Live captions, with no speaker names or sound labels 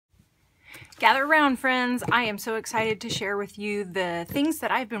Gather around, friends. I am so excited to share with you the things that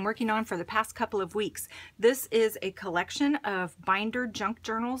I've been working on for the past couple of weeks. This is a collection of binder junk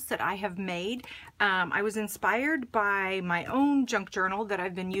journals that I have made. I was inspired by my own junk journal that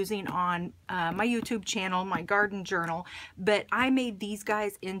I've been using on my YouTube channel, my garden journal, but I made these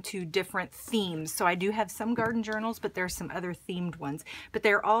guys into different themes. So I do have some garden journals, but there's some other themed ones. But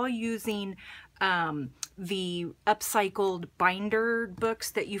they're all using the upcycled binder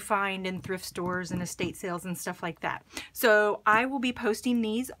books that you find in thrift stores and estate sales and stuff like that. So I will be posting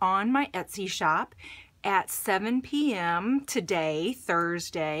these on my Etsy shop at 7 p.m. today,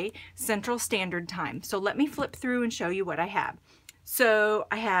 Thursday, Central Standard Time. So let me flip through and show you what I have. So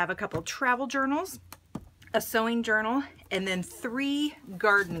I have a couple travel journals, a sewing journal, and then 3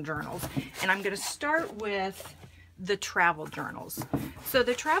 garden journals. And I'm going to start with the travel journals. So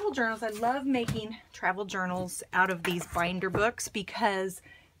the travel journals, I love making travel journals out of these binder books because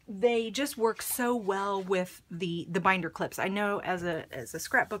they just work so well with the binder clips. I know as a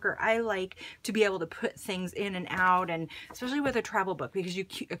scrapbooker, I like to be able to put things in and out, and especially with a travel book because you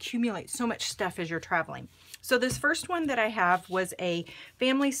accumulate so much stuff as you're traveling. So this first one that I have was a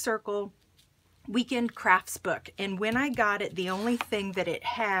Family Circle weekend crafts book, and when I got it, the only thing that it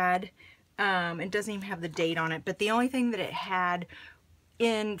had, it doesn't even have the date on it, but the only thing that it had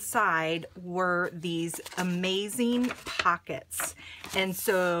inside were these amazing pockets. And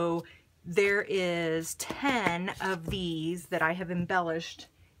so there is 10 of these that I have embellished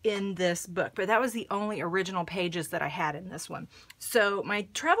in this book, but that was the only original pages that I had in this one. So my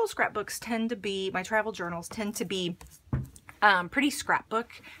travel scrapbooks tend to be, my travel journals tend to be pretty scrapbook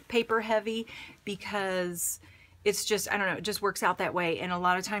paper heavy because it's just, I don't know, it just works out that way. And a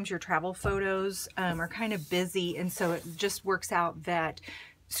lot of times your travel photos are kind of busy, and so it just works out that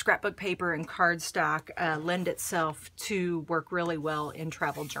scrapbook paper and cardstock lend itself to work really well in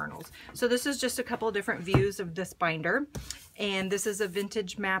travel journals. So this is just a couple of different views of this binder. And this is a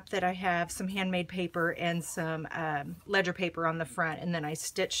vintage map that I have, some handmade paper and some ledger paper on the front. And then I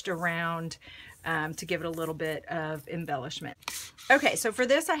stitched around to give it a little bit of embellishment. Okay, so for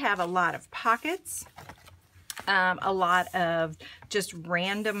this I have a lot of pockets. A lot of just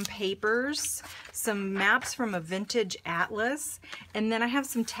random papers, some maps from a vintage atlas, and then I have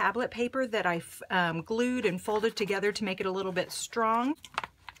some tablet paper that I've glued and folded together to make it a little bit strong.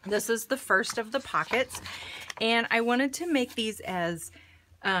 This is the first of the pockets, and I wanted to make these as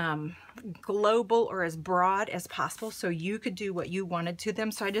global or as broad as possible so you could do what you wanted to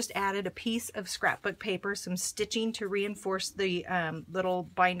them. So I just added a piece of scrapbook paper, some stitching to reinforce the little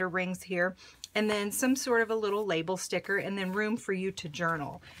binder rings here, and then some sort of a little label sticker, and then room for you to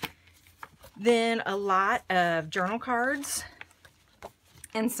journal. Then a lot of journal cards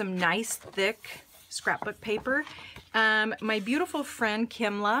and some nice thick scrapbook paper. My beautiful friend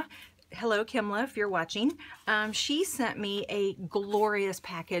Kimla, hello Kimla if you're watching, she sent me a glorious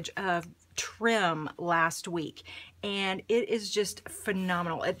package of trim last week, and it is just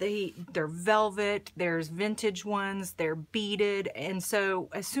phenomenal. They're velvet, there's vintage ones, they're beaded, and so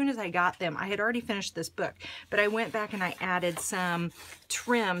as soon as I got them, I had already finished this book, but I went back and I added some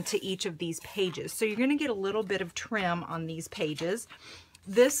trim to each of these pages. So you're going to get a little bit of trim on these pages.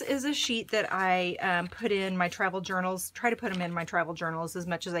 This is a sheet that I put in my travel journals, try to put them in my travel journals as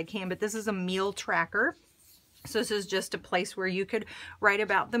much as I can, but this is a meal tracker. So this is just a place where you could write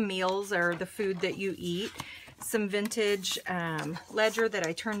about the meals or the food that you eat. Some vintage ledger that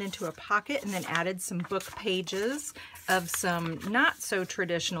I turned into a pocket, and then added some book pages of some not so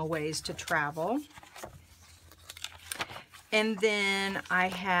traditional ways to travel. And then I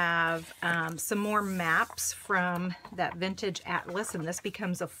have some more maps from that vintage atlas, and this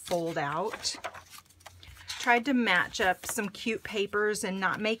becomes a fold out. Tried to match up some cute papers and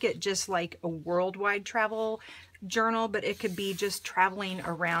not make it just like a worldwide travel journal, but it could be just traveling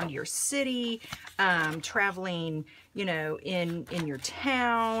around your city, traveling, you know, in your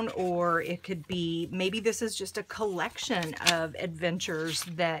town, or it could be, maybe this is just a collection of adventures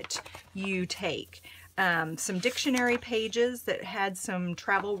that you take. Some dictionary pages that had some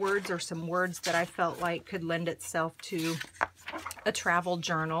travel words or some words that I felt like could lend itself to a travel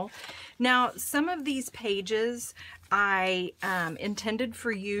journal. Now, some of these pages I intended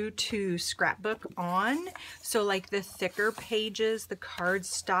for you to scrapbook on. So like the thicker pages, the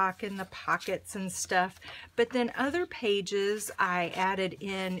cardstock and the pockets and stuff. But then other pages I added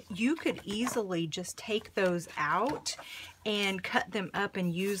in, you could easily just take those out and cut them up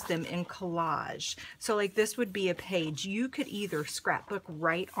and use them in collage. So like this would be a page. You could either scrapbook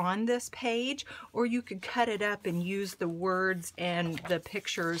right on this page, or you could cut it up and use the words and the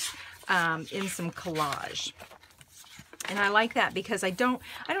pictures in some collage. And I like that because I don't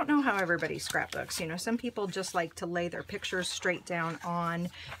know how everybody scrapbooks. You know, some people just like to lay their pictures straight down on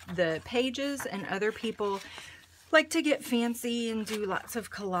the pages, and other people like to get fancy and do lots of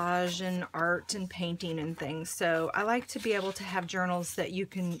collage and art and painting and things. So I like to be able to have journals that you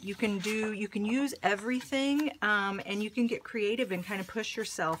can use everything, and you can get creative and kind of push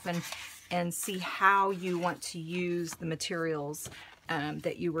yourself and see how you want to use the materials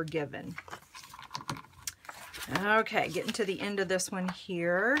that you were given. Okay, getting to the end of this one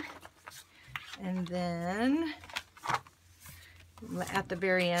here, and then at the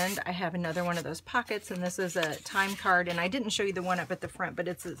very end I have another one of those pockets, and this is a time card, and I didn't show you the one up at the front, but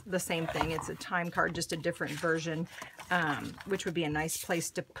it's the same thing. It's a time card, just a different version, which would be a nice place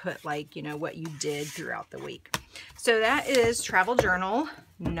to put, like, you know, what you did throughout the week. So that is travel journal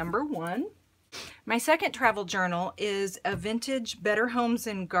number 1. My second travel journal is a vintage Better Homes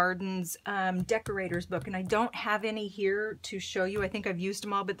and Gardens decorators book, and I don't have any here to show you. I think I've used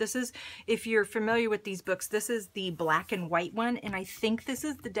them all, but this is, if you're familiar with these books, this is the black and white one, and I think this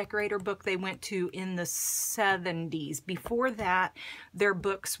is the decorator book they went to in the 70s. Before that, their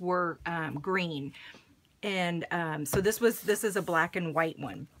books were green, and so this is a black and white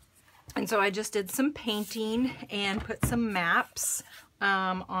one. And so I just did some painting and put some maps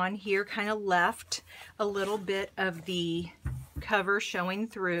on here, kind of left a little bit of the cover showing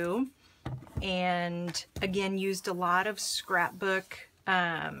through, and again used a lot of scrapbook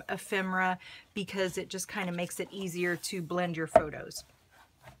ephemera because it just kind of makes it easier to blend your photos.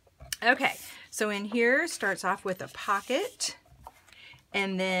 Okay, so in here starts off with a pocket,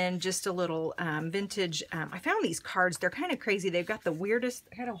 and then just a little vintage, I found these cards, they're kind of crazy. They've got the weirdest,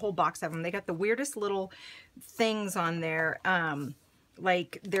 I had a whole box of them. They got the weirdest little things on there.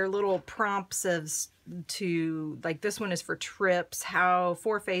 Like they're little prompts like this one is for trips,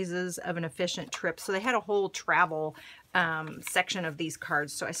 4 phases of an efficient trip. So they had a whole travel section of these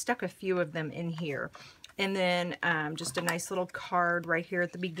cards. So I stuck a few of them in here. And then just a nice little card right here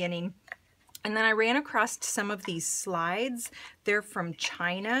at the beginning. And then I ran across some of these slides. They're from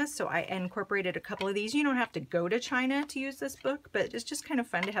China, so I incorporated a couple of these. You don't have to go to China to use this book, but it's just kind of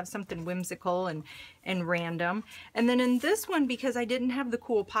fun to have something whimsical and random. And then in this one, because I didn't have the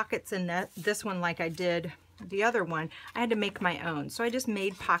cool pockets in this one like I did the other one, I had to make my own. So I just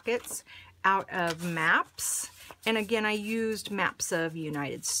made pockets out of maps. And again, I used maps of the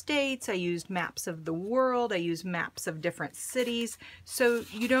United States, I used maps of the world, I used maps of different cities. So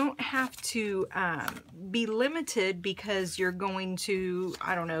you don't have to be limited because you're going to,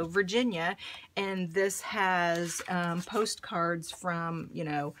 I don't know, Virginia, and this has postcards from, you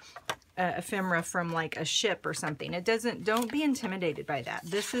know, ephemera from like a ship or something. Don't be intimidated by that.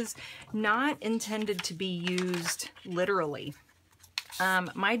 This is not intended to be used literally.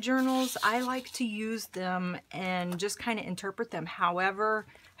 My journals, I like to use them and just kind of interpret them however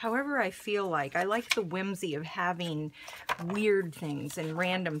I feel like. I like the whimsy of having weird things and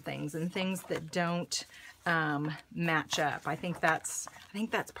random things and things that don't match up. I think that's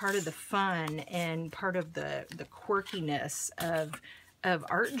part of the fun and part of the quirkiness of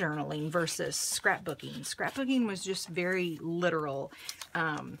art journaling versus scrapbooking. Scrapbooking was just very literal,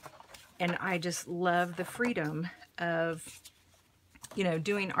 and I just love the freedom of, you know,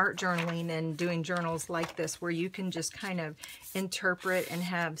 doing art journaling and doing journals like this where you can just kind of interpret and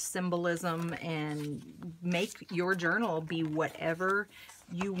have symbolism and make your journal be whatever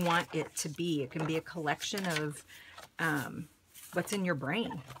you want it to be. It can be a collection of what's in your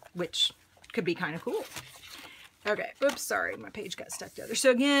brain, which could be kind of cool. Okay, oops, sorry, my page got stuck together.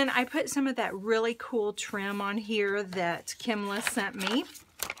 So again, I put some of that really cool trim on here that Kimla sent me.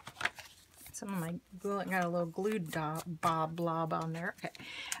 Some of my glue, got a little glued blob on there.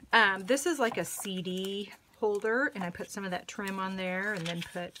 Okay, this is like a CD holder, and I put some of that trim on there, and then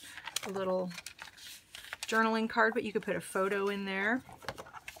put a little journaling card, but you could put a photo in there.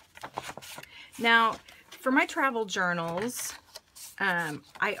 Now, for my travel journals,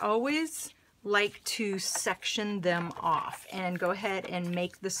 I always like to section them off and go ahead and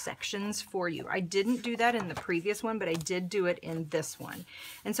make the sections for you. I didn't do that in the previous one, but I did do it in this one.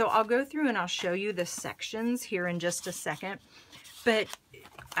 And so I'll go through and I'll show you the sections here in just a second. But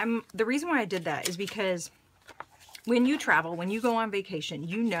the reason why I did that is because when you travel, when you go on vacation,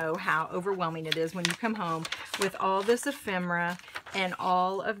 you know how overwhelming it is when you come home with all this ephemera and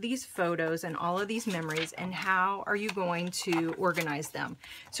all of these photos and all of these memories, and how are you going to organize them?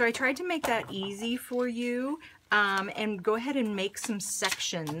 So I tried to make that easy for you, and go ahead and make some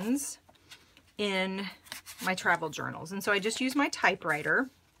sections in my travel journals. And so I just use my typewriter,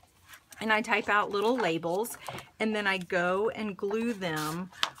 and I type out little labels, and then I go and glue them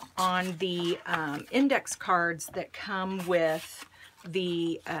on the index cards that come with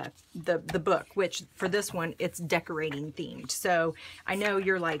the book, which for this one it's decorating themed. So I know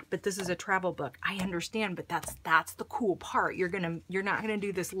you're like, but this is a travel book. I understand, but that's the cool part. You're not gonna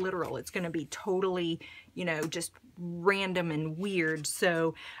do this literal. It's gonna be totally, you know, just random and weird.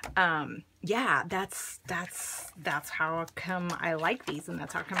 So yeah, that's how come I like these, and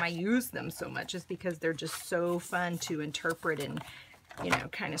that's how come I use them so much, is because they're just so fun to interpret and, you know,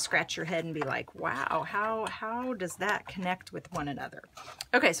 kind of scratch your head and be like, wow, how does that connect with one another?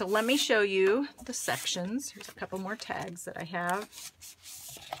 Okay, so let me show you the sections. Here's a couple more tags that I have.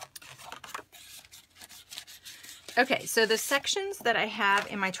 Okay, so the sections that I have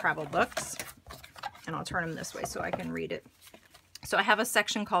in my travel books, and I'll turn them this way so I can read it. So I have a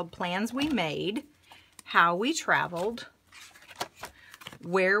section called Plans We Made, How We Traveled,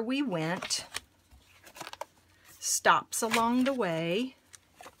 Where We Went, Stops Along the Way,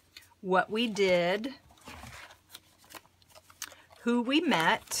 What We Did, Who We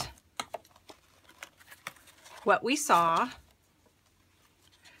Met, What We Saw,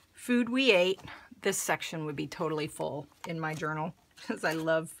 Food We Ate. This section would be totally full in my journal because I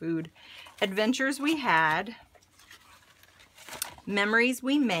love food. Adventures We Had, Memories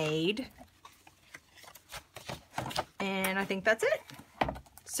We Made, and I think that's it.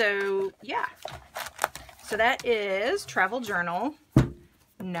 So yeah. So that is travel journal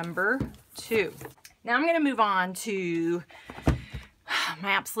number 2. Now I'm going to move on to my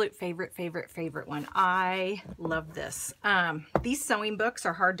absolute favorite one. I love this. These sewing books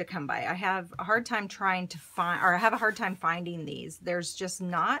are hard to come by. I have a hard time trying to find, or I have a hard time finding these. There's just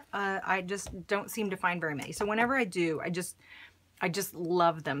not, I just don't seem to find very many. So whenever I do, I just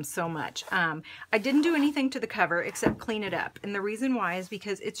love them so much. I didn't do anything to the cover except clean it up. And the reason why is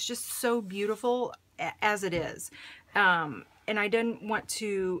because it's just so beautiful as it is. And I didn't want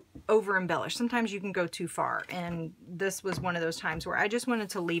to over embellish. Sometimes you can go too far, and this was one of those times where I just wanted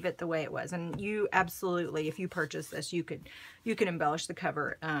to leave it the way it was. And you absolutely, if you purchase this, you could embellish the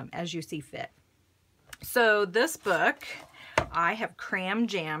cover as you see fit. So this book I have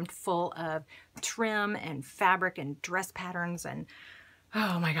jammed full of trim and fabric and dress patterns, and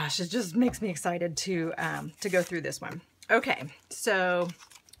oh my gosh, it just makes me excited to go through this one. Okay, so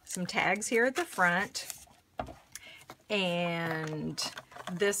some tags here at the front. And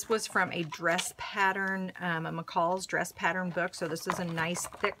this was from a dress pattern, a McCall's dress pattern book. So this is a nice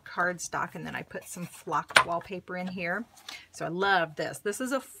thick cardstock, and then I put some flocked wallpaper in here. So I love this. This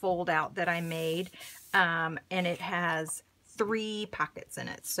is a fold out that I made, and it has 3 pockets in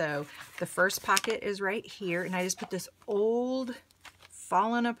it. So the first pocket is right here, and I just put this old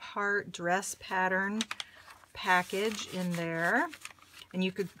fallen apart dress pattern package in there. And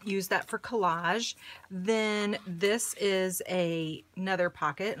you could use that for collage. Then this is another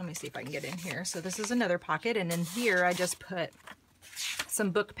pocket. Let me see if I can get in here. So this is another pocket, and in here I just put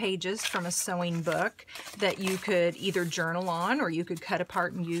some book pages from a sewing book that you could either journal on or you could cut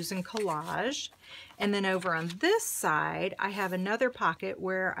apart and use in collage. And then over on this side, I have another pocket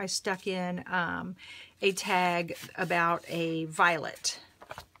where I stuck in a tag about a violet.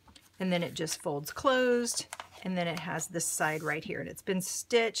 And then it just folds closed. And then it has this side right here, and it's been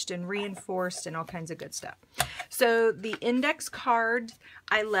stitched and reinforced and all kinds of good stuff. So the index card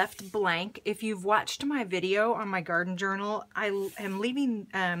I left blank. If you've watched my video on my garden journal, I am leaving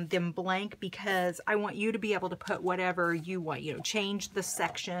them blank because I want you to be able to put whatever you want, you know, change the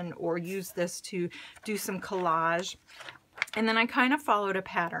section or use this to do some collage. And then I kind of followed a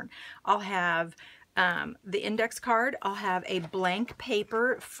pattern. I'll have the index card, I'll have a blank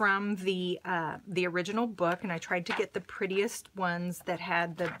paper from the original book, and I tried to get the prettiest ones that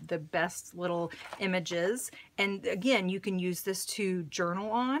had the best little images. And again, you can use this to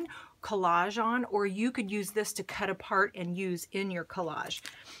journal on, collage on, or you could use this to cut apart and use in your collage.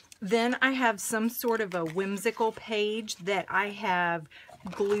 Then I have some sort of a whimsical page that I have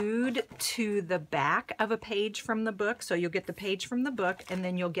glued to the back of a page from the book. So you'll get the page from the book, and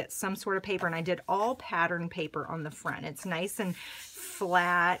then you'll get some sort of paper, and I did all pattern paper on the front. It's nice and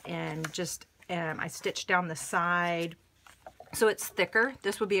flat, and just I stitched down the side so it's thicker.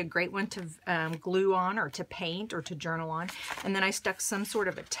 This would be a great one to glue on or to paint or to journal on. And then I stuck some sort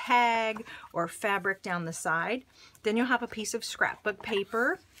of a tag or fabric down the side. Then you'll have a piece of scrapbook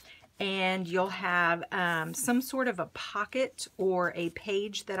paper, and you'll have some sort of a pocket or a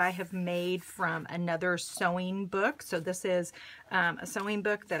page that I have made from another sewing book. So this is a sewing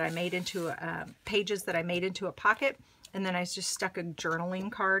book that I made into pages that I made into a pocket, and then I just stuck a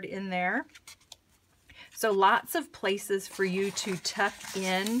journaling card in there. So lots of places for you to tuck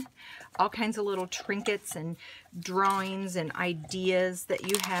in all kinds of little trinkets and drawings and ideas that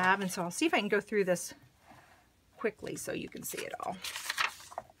you have. And so I'll see if I can go through this quickly so you can see it all.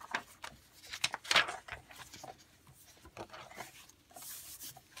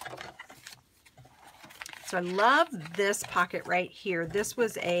 So I love this pocket right here. This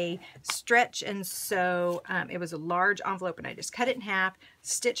was a stretch and sew. It was a large envelope, and I just cut it in half,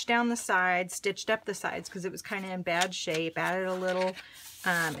 stitched down the sides, stitched up the sides because it was kind of in bad shape, added a little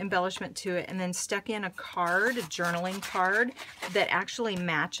embellishment to it, and then stuck in a card, a journaling card that actually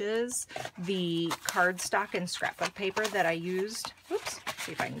matches the cardstock and scrapbook paper that I used. Oops,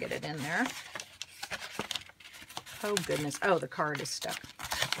 see if I can get it in there. Oh goodness, oh, the card is stuck.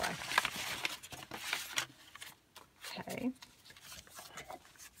 That's why. Okay.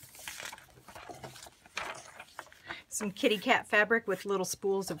 Some kitty cat fabric with little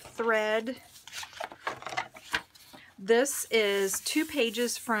spools of thread. This is 2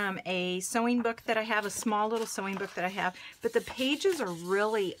 pages from a sewing book that I have, a small little sewing book that I have, but the pages are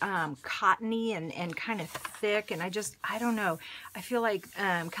really cottony and kind of thick, and I don't know. I feel like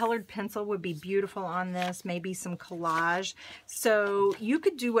colored pencil would be beautiful on this, maybe some collage. So you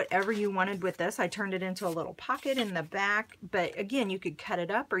could do whatever you wanted with this. I turned it into a little pocket in the back, but again, you could cut it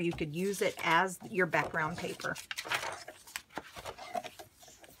up or you could use it as your background paper.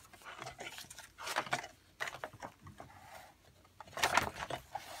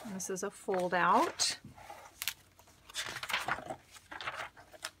 This is a fold out.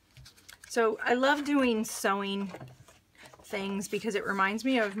 So I love doing sewing things because it reminds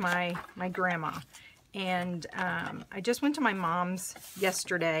me of my grandma. And I just went to my mom's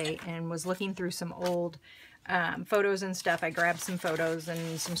yesterday and was looking through some old photos and stuff. I grabbed some photos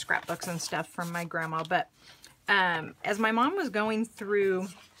and some scrapbooks and stuff from my grandma. But as my mom was going through,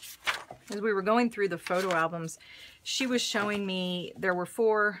 as we were going through the photo albums, she was showing me, there were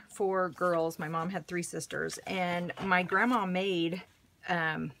four girls. My mom had 3 sisters, and my grandma made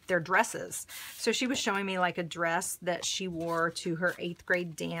their dresses. So she was showing me like a dress that she wore to her 8th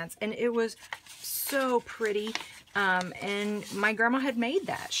grade dance, and it was so pretty. And my grandma had made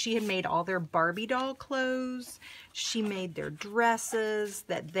that. She had made all their Barbie doll clothes. She made their dresses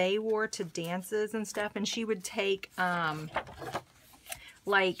that they wore to dances and stuff, and she would take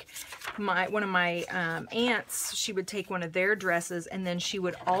like one of my aunts, she would take one of their dresses and then she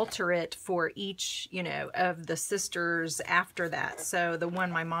would alter it for each, you know, of the sisters after that. So the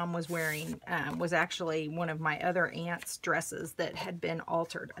one my mom was wearing was actually one of my other aunt's dresses that had been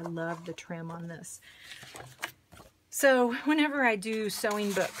altered. I love the trim on this. So whenever I do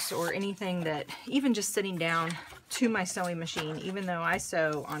sewing books or anything that, even just sitting down to my sewing machine, even though I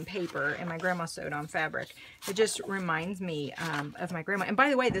sew on paper and my grandma sewed on fabric, it just reminds me of my grandma. And by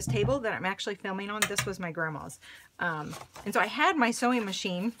the way, this table that I'm actually filming on, this was my grandma's. And so I had my sewing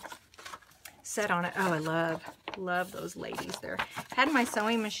machine set on it. Oh, I love those ladies there. Had my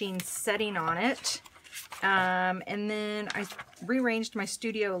sewing machine setting on it. And then I rearranged my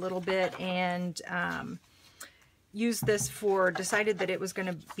studio a little bit and used this decided that it was going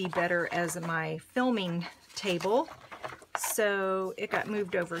to be better as my filming table. So it got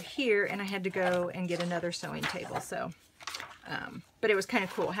moved over here and I had to go and get another sewing table. So, but it was kind of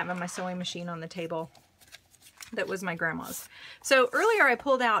cool having my sewing machine on the table. That was my grandma's. So earlier I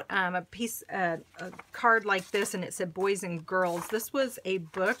pulled out a card like this, and it said Boys and Girls. This was a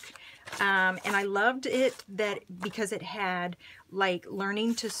book, and I loved it because it had like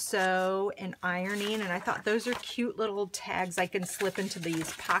learning to sew and ironing, and I thought those are cute little tags I can slip into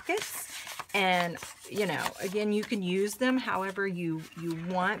these pockets. And, you know, again, you can use them however you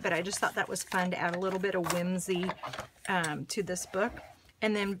want, but I just thought that was fun to add a little bit of whimsy to this book.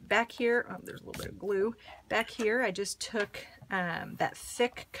 And then back here, oh, there's a little bit of glue. Back here, I just took that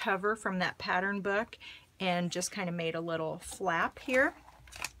thick cover from that pattern book and just kind of made a little flap here.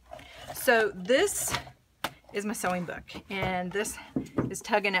 So this is my sewing book, and this is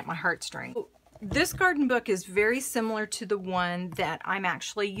tugging at my heartstring. This garden book is very similar to the one that I'm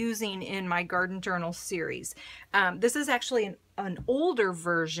actually using in my garden journal series. This is actually an older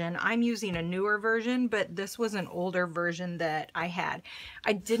version. I'm using a newer version, but this was an older version that I had.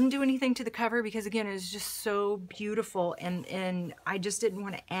 I didn't do anything to the cover because, again, it was just so beautiful, and I just didn't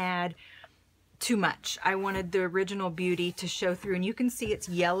want to add too much. I wanted the original beauty to show through, and you can see it's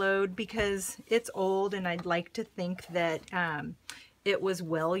yellowed because it's old, and I'd like to think that it was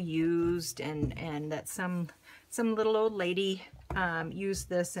well used, and that some little old lady used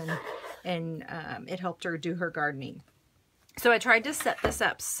this, and it helped her do her gardening. So I tried to set this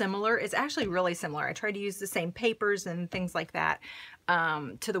up similar. It's actually really similar. I tried to use the same papers and things like that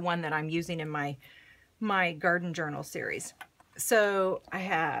to the one that I'm using in my my garden journal series. So I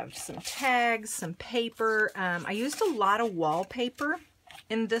have some tags, some paper. I used a lot of wallpaper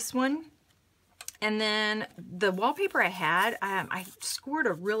in this one. And then the wallpaper I had, I scored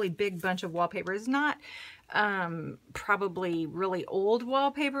a really big bunch of wallpaper. It's not probably really old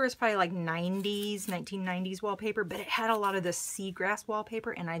wallpaper. It's probably like 1990s wallpaper, but it had a lot of the seagrass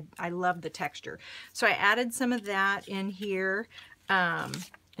wallpaper, and I love the texture. So I added some of that in here and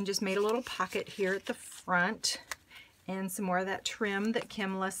just made a little pocket here at the front, and some more of that trim that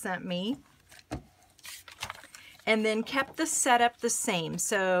Kimla sent me. And then kept the setup the same.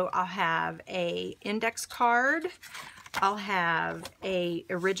 So I'll have a index card. I'll have a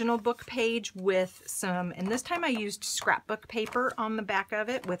original book page with some, and this time I used scrapbook paper on the back of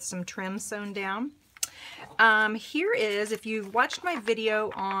it with some trim sewn down. Here is, if you've watched my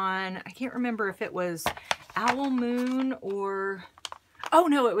video on, I can't remember if it was Owl Moon or, oh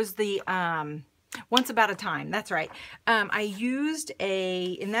no, it was the, Once About a Time, that's right.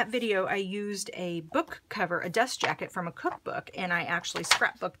 In that video, I used a book cover, a dust jacket from a cookbook, and I actually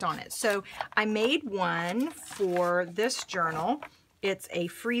scrapbooked on it. So I made one for this journal. It's a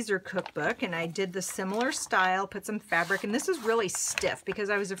freezer cookbook, and I did the similar style, put some fabric, and this is really stiff because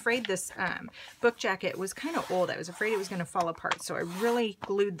I was afraid this book jacket was kind of old. I was afraid it was going to fall apart, so I really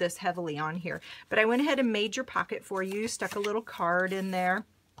glued this heavily on here. But I went ahead and made your pocket for you, stuck a little card in there,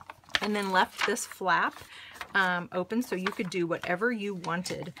 and then left this flap open so you could do whatever you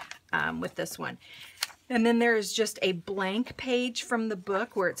wanted with this one. And then there's just a blank page from the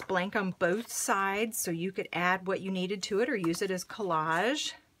book where it's blank on both sides, so you could add what you needed to it or use it as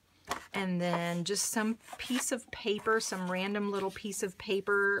collage. And then just some piece of paper, some random little piece of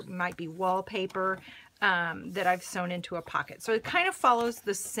paper, might be wallpaper, that I've sewn into a pocket. So it kind of follows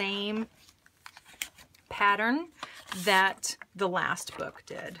the same pattern that the last book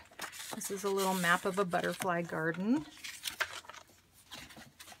did. This is a little map of a butterfly garden.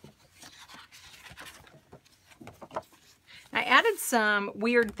 I added some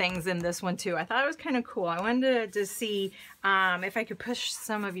weird things in this one too. I thought it was kind of cool. I wanted to see if I could push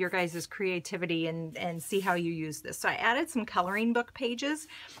some of your guys' creativity and see how you use this. So I added some coloring book pages,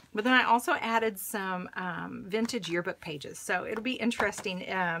 but then I also added some vintage yearbook pages. So it'll be interesting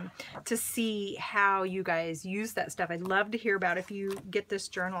to see how you guys use that stuff. I'd love to hear about, if you get this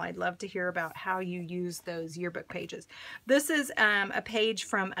journal, I'd love to hear about how you use those yearbook pages. This is a page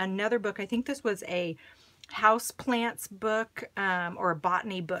from another book. I think this was a house plants book or a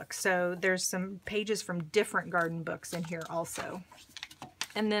botany book. So there's some pages from different garden books in here also.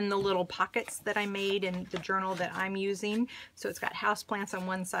 And then the little pockets that I made in the journal that I'm using. So it's got house plants on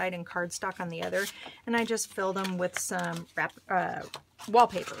one side and cardstock on the other. And I just filled them with some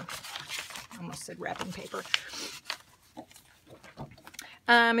wallpaper. I almost said wrapping paper.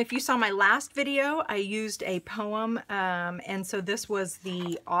 If you saw my last video, I used a poem. And so this was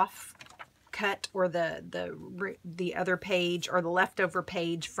the cut or the other page or the leftover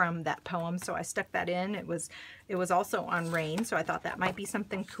page from that poem, so I stuck that in. It was also on rain, so I thought that might be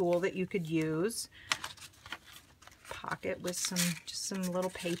something cool that you could use. Pocket with just some little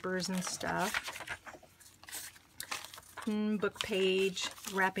papers and stuff. Book page,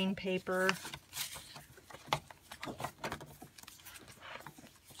 wrapping paper.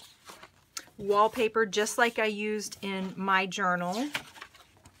 Wallpaper, just like I used in my journal.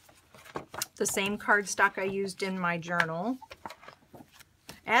 The same cardstock I used in my journal.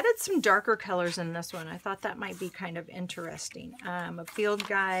 Added some darker colors in this one. I thought that might be kind of interesting. A field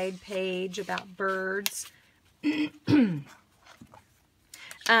guide page about birds.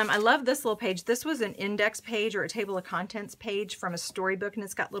 I love this little page. This was an index page or a table of contents page from a storybook, and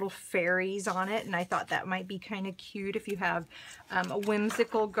it's got little fairies on it, and I thought that might be kind of cute if you have a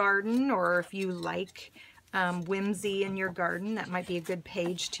whimsical garden, or if you like whimsy in your garden. That might be a good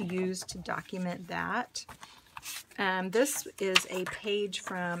page to use to document that. This is a page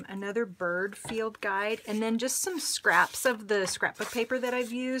from another bird field guide, and then just some scraps of the scrapbook paper that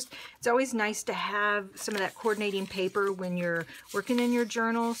I've used. It's always nice to have some of that coordinating paper when you're working in your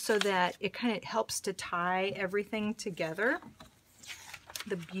journal so that it kind of helps to tie everything together.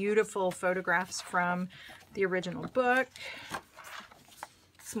 The beautiful photographs from the original book.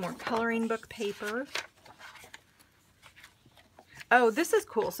 Some more coloring book paper. Oh, this is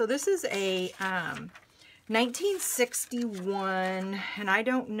cool. So this is a 1961, and I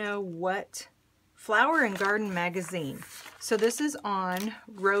don't know what, Flower and Garden magazine. So this is on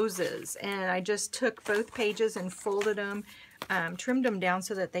roses, and I just took both pages and folded them, trimmed them down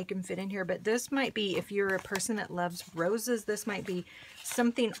so that they can fit in here. But this might be, if you're a person that loves roses, this might be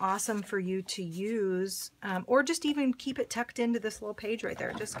something awesome for you to use, or just even keep it tucked into this little page right there.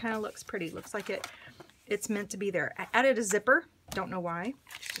 It just kind of looks pretty. Looks like it it's meant to be there. I added a zipper. Don't know why.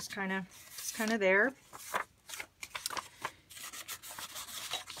 It's just kind of there.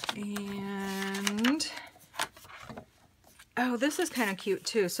 And oh, this is kind of cute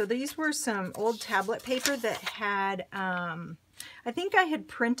too. So these were some old tablet paper that had, I think I had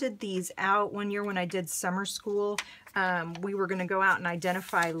printed these out one year when I did summer school. We were going to go out and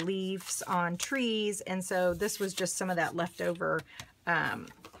identify leaves on trees. And so this was just some of that leftover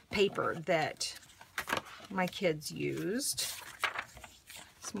paper that my kids used.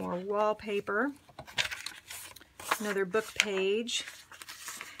 Some more wallpaper. Another book page.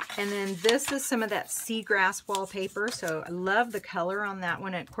 And then this is some of that seagrass wallpaper. So I love the color on that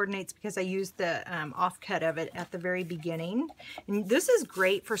one. It coordinates because I used the offcut of it at the very beginning. And this is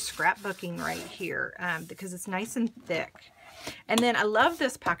great for scrapbooking right here because it's nice and thick. And then I love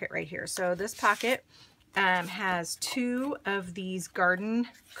this pocket right here. So this pocket has 2 of these garden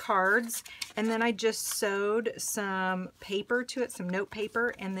cards. And then I just sewed some paper to it, some note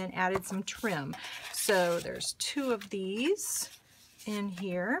paper, and then added some trim. So there's 2 of these in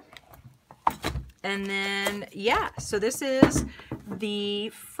here. And then, yeah, so this is the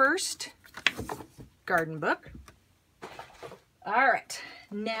first garden book. All right,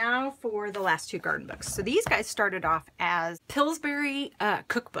 now for the last 2 garden books. So these guys started off as Pillsbury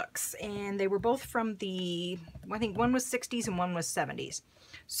cookbooks, and they were both from the, I think one was 60s and one was 70s.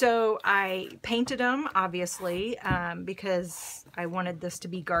 So I painted them, obviously, because I wanted this to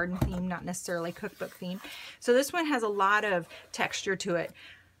be garden themed, not necessarily cookbook themed. So this one has a lot of texture to it.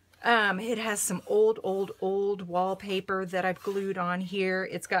 It has some old wallpaper that I've glued on here.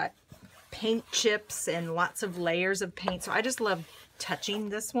 It's got paint chips and lots of layers of paint. So I just love touching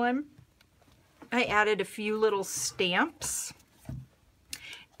this one. I added a few little stamps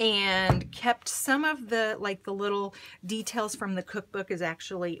and kept some of the, like the little details from the cookbook is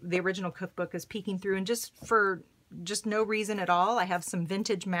actually, the original cookbook is peeking through, and just for just no reason at all, I have some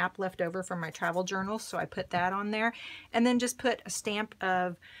vintage map left over from my travel journal, so I put that on there. And then just put a stamp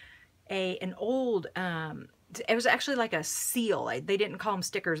of an old, it was actually like a seal. They didn't call them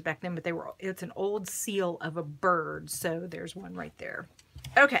stickers back then, but it's an old seal of a bird. So there's one right there.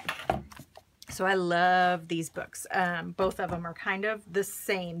 Okay. So I love these books. Both of them are kind of the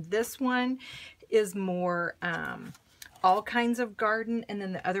same. This one is more all kinds of garden, and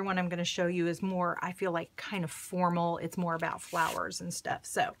then the other one I'm going to show you is more, I feel like, kind of formal. It's more about flowers and stuff.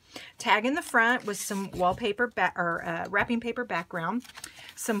 So tag in the front with some wallpaper wrapping paper background,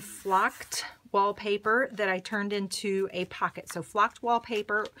 some flocked wallpaper that I turned into a pocket. So flocked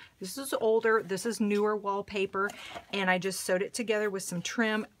wallpaper, this is older, this is newer wallpaper, and I just sewed it together with some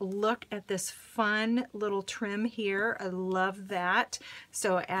trim. Look at this fun little trim here. I love that.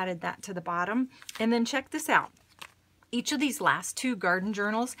 So I added that to the bottom. And then check this out. Each of these last 2 garden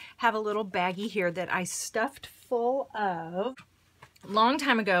journals have a little baggie here that I stuffed full of. A long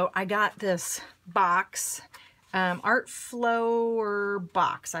time ago, I got this box, Art Flower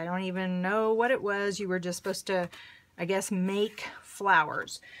box. I don't even know what it was. You were just supposed to, I guess, make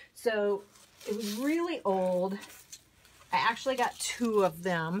flowers. So it was really old. I actually got 2 of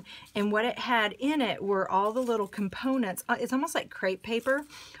them, and what it had in it were all the little components. It's almost like crepe paper,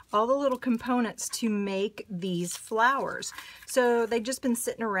 all the little components to make these flowers. So they've just been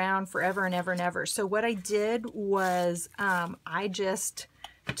sitting around forever and ever and ever. So what I did was I just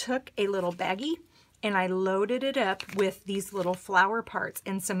took a little baggie and I loaded it up with these little flower parts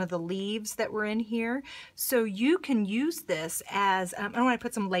and some of the leaves that were in here. So you can use this as, I want to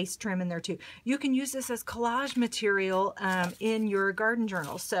put some lace trim in there too. You can use this as collage material in your garden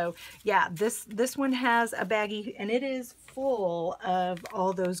journal. So yeah, this one has a baggie and it is full of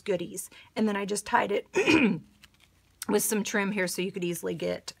all those goodies. And then I just tied it with some trim here so you could easily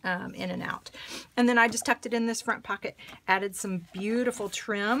get in and out. And then I just tucked it in this front pocket, added some beautiful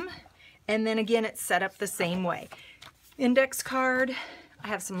trim. And then again, it's set up the same way. Index card. I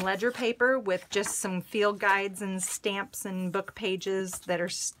have some ledger paper with just some field guides and stamps and book pages that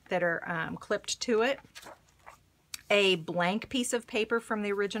are clipped to it. A blank piece of paper from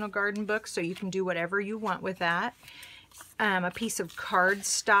the original garden book, so you can do whatever you want with that. A piece of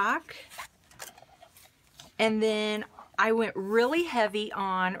cardstock. And then I went really heavy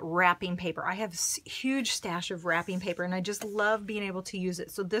on wrapping paper. I have a huge stash of wrapping paper and I just love being able to use it.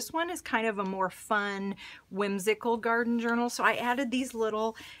 So this one is kind of a more fun, whimsical garden journal. So I added these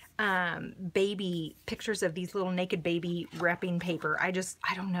little baby pictures of these little naked baby wrapping paper. I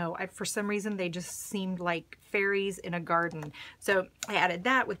don't know. For some reason, they just seemed like fairies in a garden. So I added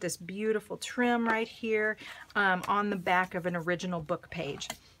that with this beautiful trim right here on the back of an original book page.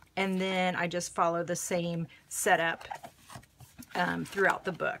 And then I just follow the same setup throughout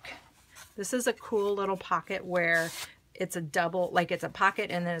the book. This is a cool little pocket where it's a double, like it's a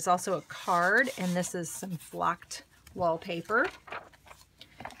pocket and then it's also a card, and this is some flocked wallpaper.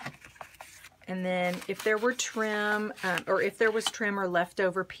 And then if there were trim, or if there was trim or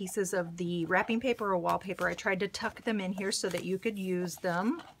leftover pieces of the wrapping paper or wallpaper, I tried to tuck them in here so that you could use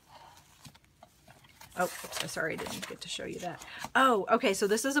them. Oh, oops, sorry, I didn't get to show you that. Oh, okay, so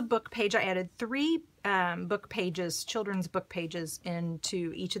this is a book page. I added 3 book pages, children's book pages,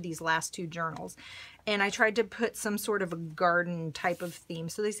 into each of these last 2 journals. And I tried to put some sort of a garden type of theme.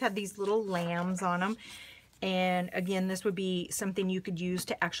 So these had these little lambs on them. And again, this would be something you could use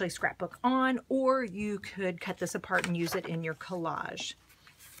to actually scrapbook on, or you could cut this apart and use it in your collage.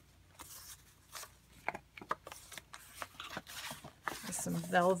 Some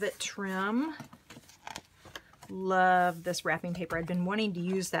velvet trim. Love this wrapping paper. I've been wanting to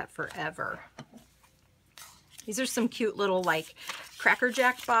use that forever. These are some cute little like Cracker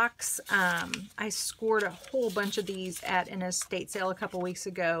Jack box. I scored a whole bunch of these at an estate sale a couple weeks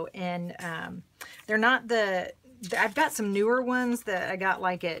ago, and they're not the, I've got some newer ones that I got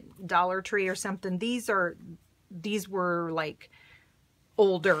like at Dollar Tree or something. These were like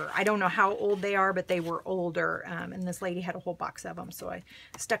older. I don't know how old they are, but they were older, and this lady had a whole box of them, so I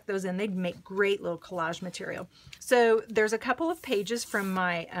stuck those in. They'd make great little collage material. So there's a couple of pages from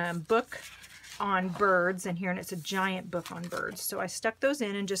my book on birds in here, and it's a giant book on birds. So I stuck those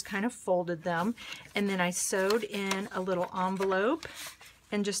in and just kind of folded them, and then I sewed in a little envelope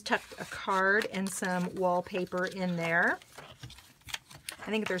and just tucked a card and some wallpaper in there.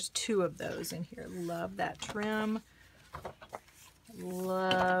 I think there's 2 of those in here. Love that trim.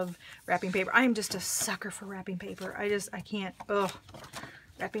 Love wrapping paper. I am just a sucker for wrapping paper. I can't, ugh.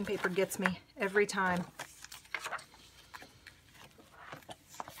 Wrapping paper gets me every time.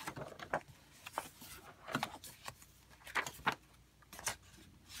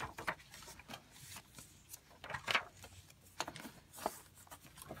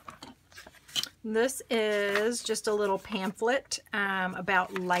 This is just a little pamphlet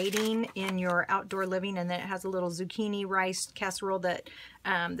about lighting in your outdoor living, and then it has a little zucchini rice casserole that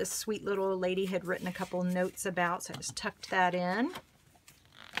this sweet little lady had written a couple notes about, so I just tucked that in.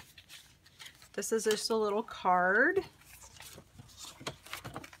 This is just a little card.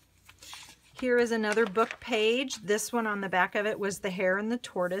 Here is another book page. This one on the back of it was the hare and the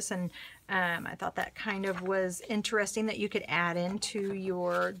tortoise, and I thought that kind of was interesting that you could add into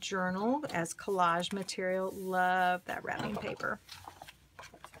your journal as collage material. Love that wrapping paper.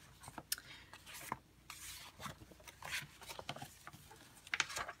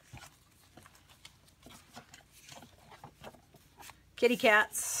 Kitty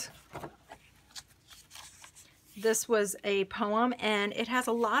cats. This was a poem, and it has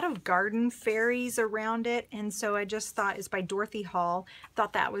a lot of garden fairies around it, and so I just thought, it's by Dorothy Hall.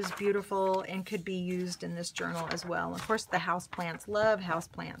 Thought that was beautiful and could be used in this journal as well. Of course, the houseplants. Love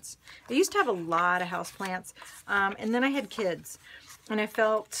houseplants. I used to have a lot of houseplants, and then I had kids, and I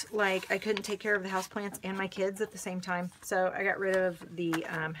felt like I couldn't take care of the houseplants and my kids at the same time, so I got rid of the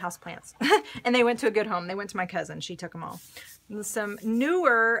houseplants. And they went to a good home. They went to my cousin. She took them all. Some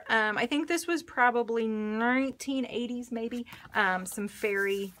newer, I think this was probably 1980s maybe, some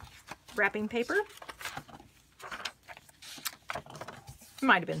fairy wrapping paper.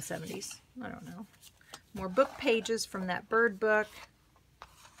 Might have been 70s, I don't know. More book pages from that bird book.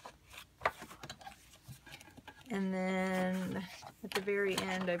 And then at the very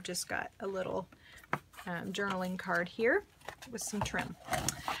end, I've just got a little journaling card here with some trim.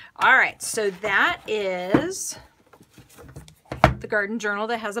 All right, so that is the garden journal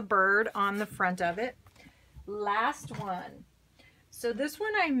that has a bird on the front of it. Last one. So this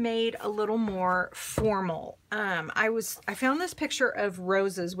one I made a little more formal. I found this picture of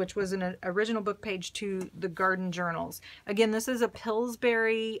roses, which was an original book page to the garden journals. Again, this is a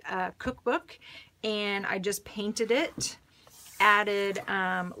Pillsbury cookbook, and I just painted it. Added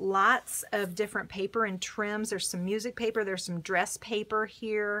lots of different paper and trims. There's some music paper, there's some dress paper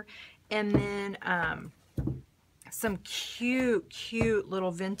here, and then some cute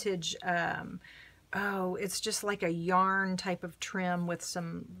little vintage, oh, it's just like a yarn type of trim with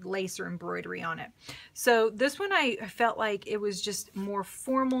some lace or embroidery on it. So this one I felt like it was just more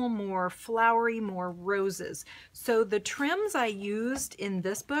formal, more flowery, more roses. So the trims I used in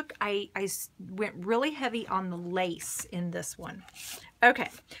this book, I went really heavy on the lace in this one. Okay,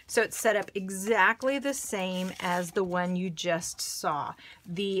 so it's set up exactly the same as the one you just saw.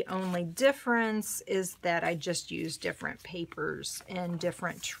 The only difference is that I just used different papers and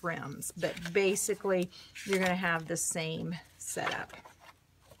different trims, but basically you're going to have the same setup.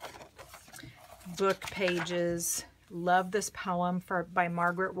 Book pages, Love this poem by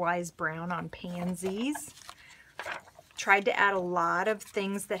Margaret Wise Brown on pansies. Tried to add a lot of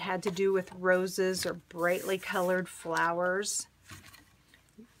things that had to do with roses or brightly colored flowers.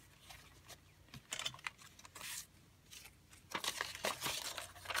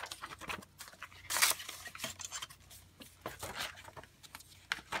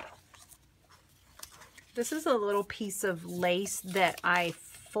 This is a little piece of lace that I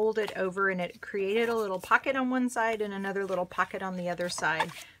folded over, and it created a little pocket on one side and another little pocket on the other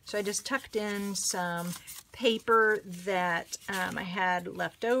side. So I just tucked in some paper that I had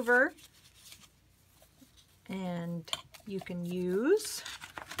left over, and you can use.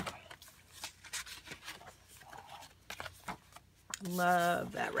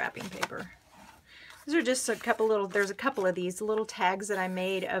 Love that wrapping paper. These are just a couple little, there's a couple of these little tags that I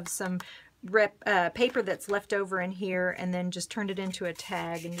made of some paper that's left over in here, and then just turned it into a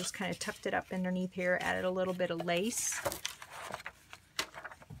tag and just kind of tucked it up underneath here, added a little bit of lace.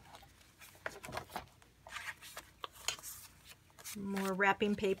 More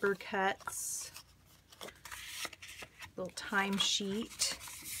wrapping paper cuts, little time sheet.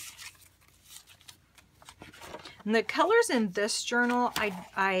 And the colors in this journal,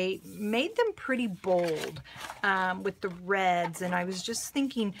 I made them pretty bold with the reds, and I was just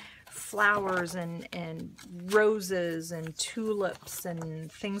thinking flowers and roses and tulips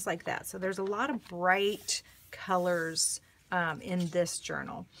and things like that. So there's a lot of bright colors in this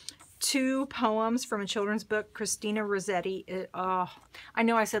journal. 2 poems from a children's book. Christina Rossetti. I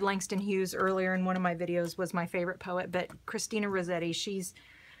know I said Langston Hughes earlier in one of my videos was my favorite poet, but Christina Rossetti, she's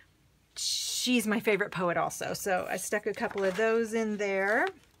my favorite poet also. So I stuck a couple of those in there.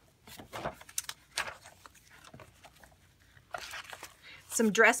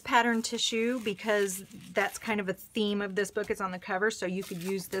 Some dress pattern tissue, because that's kind of a theme of this book. It's on the cover, so you could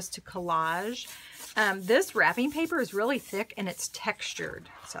use this to collage. This wrapping paper is really thick and it's textured,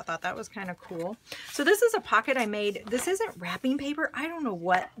 so I thought that was kind of cool. So this is a pocket I made. This isn't wrapping paper. I don't know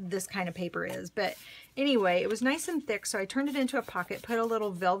what this kind of paper is, but anyway, it was nice and thick, so I turned it into a pocket, put a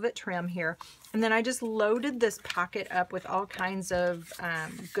little velvet trim here, and then I just loaded this pocket up with all kinds of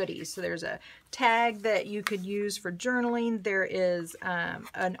goodies. So there's a tag that you could use for journaling. There is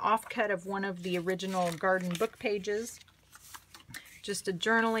an offcut of one of the original garden book pages. Just a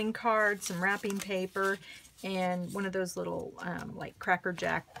journaling card, some wrapping paper, and one of those little like Cracker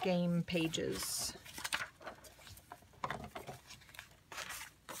Jack game pages.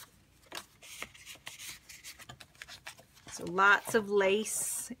 So lots of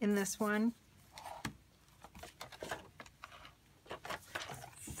lace in this one.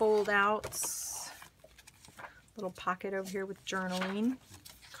 Fold outs. Little pocket over here with journaling.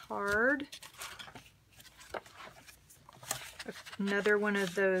 Card. Another one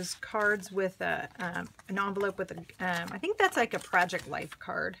of those cards with an envelope with I think that's like a Project Life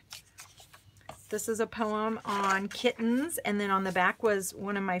card. This is a poem on kittens, and then on the back was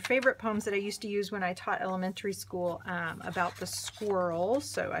one of my favorite poems that I used to use when I taught elementary school about the squirrel,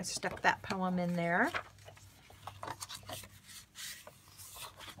 so I stuck that poem in there.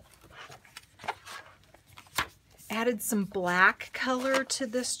 Added some black color to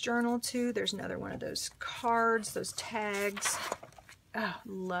this journal too. There's another one of those cards, those tags. Oh,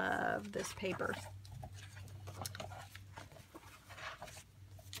 love this paper.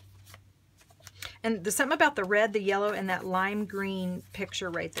 And there's something about the red, the yellow, and that lime green picture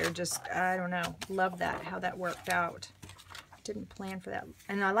right there. Just, I don't know, love that, how that worked out. Didn't plan for that.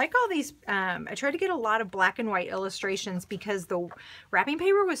 And I like all these, I tried to get a lot of black and white illustrations because the wrapping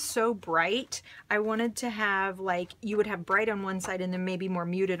paper was so bright. I wanted to have, like, you would have bright on one side and then maybe more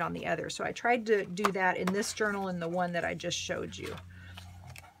muted on the other. So I tried to do that in this journal and the one that I just showed you.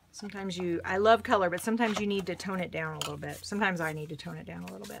 Sometimes I love color, but sometimes you need to tone it down a little bit. Sometimes I need to tone it down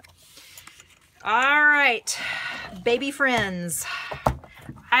a little bit. All right, baby friends.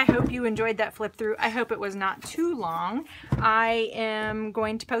 I hope you enjoyed that flip through. I hope it was not too long. I am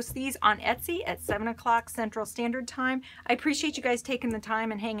going to post these on Etsy at 7 o'clock Central Standard Time. I appreciate you guys taking the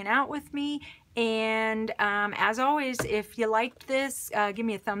time and hanging out with me. And as always, if you liked this, give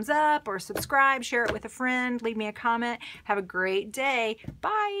me a thumbs up or subscribe, share it with a friend, leave me a comment. Have a great day.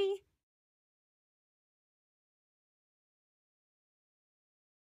 Bye.